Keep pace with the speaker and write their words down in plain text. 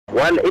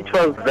Well, it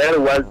was very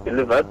well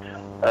delivered.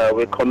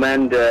 We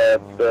commend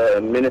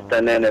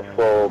Minister Nene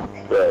for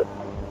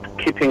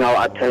keeping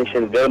our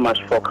attention very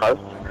much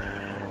focused.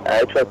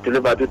 It was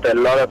delivered with a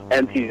lot of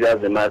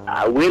enthusiasm.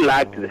 We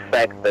liked the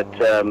fact that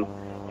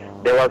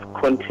there was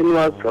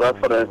continuous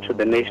reference to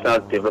the National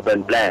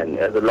Development Plan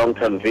as a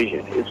long-term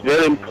vision. It's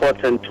very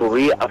important to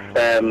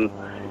reaffirm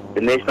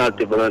the National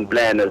Development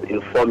Plan as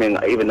informing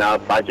even our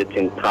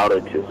budgeting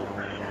priorities.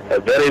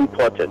 Very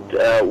important.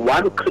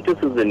 One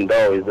criticism,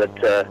 though, is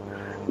that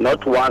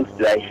not once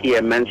did I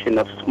hear mention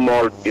of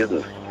small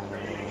business.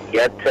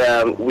 Yet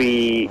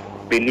we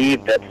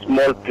believe that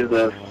small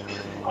business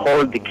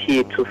hold the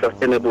key to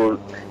sustainable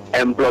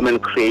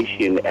employment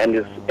creation and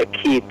is a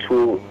key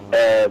to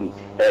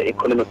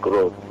economic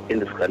growth in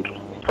this country.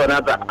 So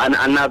another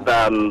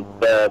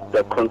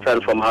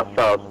concern from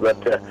ourselves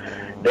that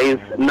there is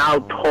now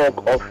talk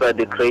of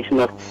the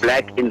creation of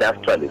black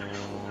industrialists.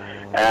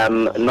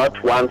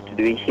 Not once did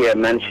we hear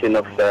mention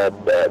of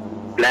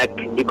black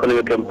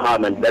economic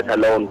empowerment, let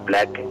alone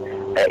black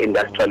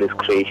industrialist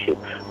creation.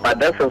 But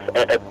that's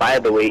a by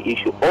the way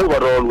issue.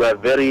 Overall, we are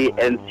very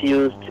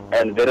enthused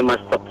and very much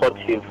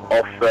supportive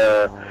of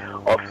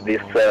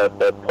this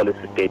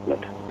policy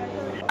statement.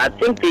 I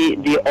think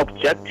the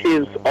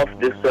objectives of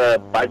this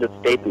budget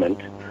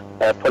statement,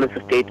 policy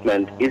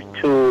statement, is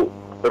to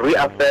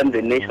reaffirm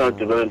the National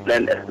Development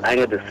Plan as lying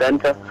at the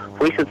center,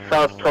 which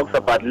itself talks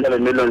about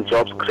 11 million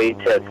jobs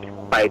created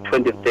by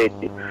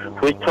 2030,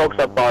 which talks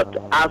about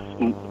us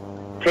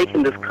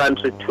taking this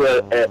country to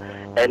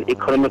an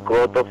economic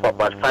growth of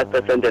about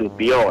 5% and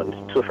beyond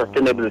to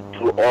sustainably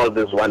do all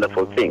these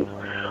wonderful things.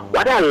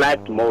 What I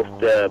liked most,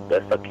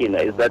 Sakina,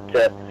 is that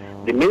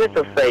the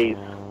minister says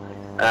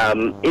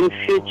in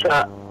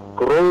future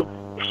growth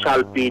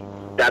shall be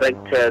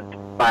directed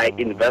by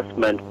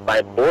investment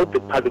by both the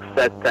public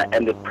sector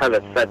and the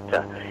private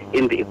sector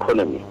in the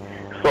economy.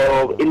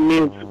 So it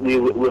means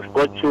we've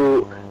got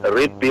to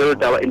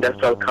rebuild our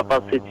industrial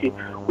capacity.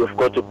 We've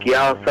got to gear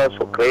ourselves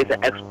for greater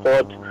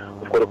export.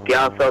 We've got to gear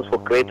ourselves for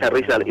greater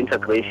regional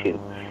integration.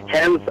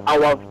 Hence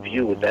our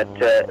view that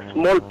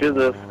small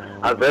business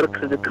are very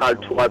critical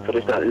towards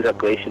regional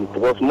integration,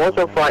 because most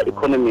of our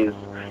economies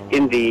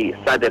in the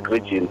SADC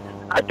region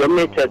are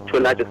dominated to a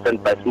large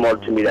extent by small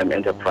to medium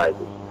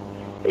enterprises.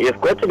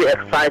 You've got to be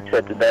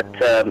excited that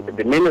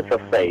the minister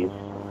says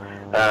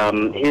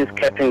he's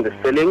capping the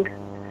ceiling.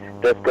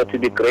 There's got to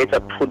be greater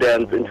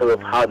prudence in terms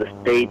of how the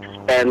state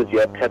spends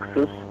your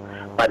taxes.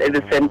 But at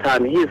the same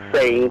time, he is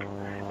saying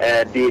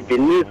the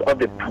needs of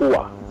the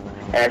poor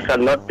shall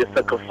not be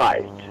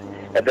sacrificed.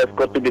 There's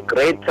got to be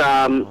greater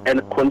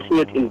and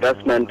continued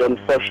investment on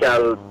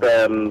social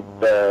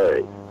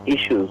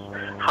issues,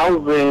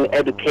 housing,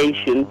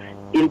 education,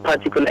 in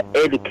particular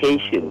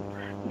education.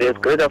 There's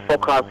greater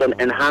focus on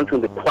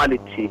enhancing the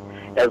quality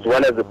as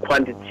well as the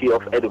quantity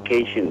of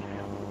education.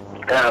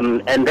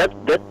 And that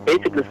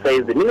basically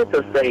says, the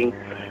minister is saying,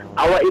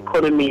 our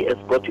economy has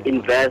got to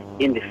invest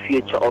in the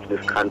future of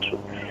this country.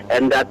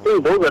 And I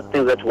think those are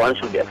things that one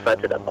should be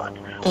excited about.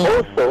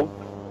 Also,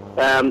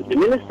 the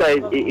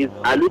minister is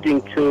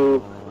alluding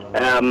to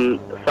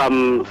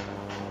some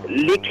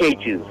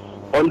leakages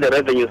on the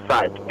revenue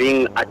side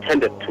being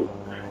attended to.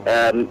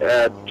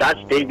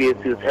 Judge Davis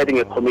is heading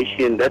a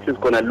commission that is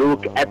going to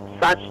look at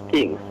such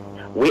things.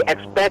 We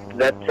expect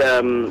that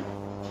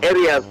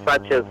areas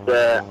such as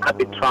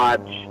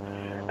arbitrage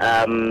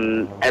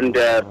and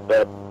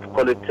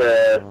call it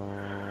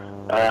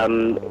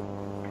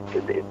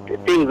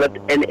things that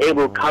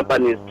enable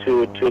companies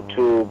to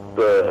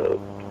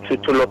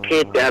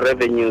locate their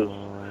revenues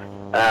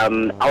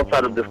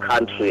outside of this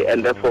country,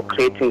 and therefore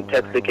creating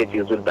tax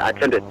leakages will be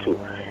attended to.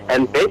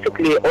 And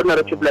basically,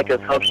 ordinary people like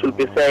yourself should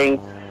be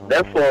saying,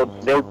 therefore,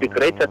 there will be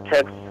greater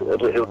tax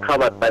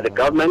recovered by the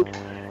government,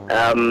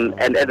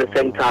 and at the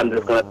same time,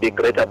 there's going to be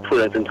greater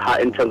prudence in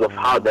terms of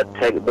how those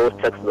taxes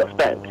are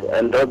spent.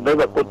 And those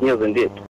are good news indeed.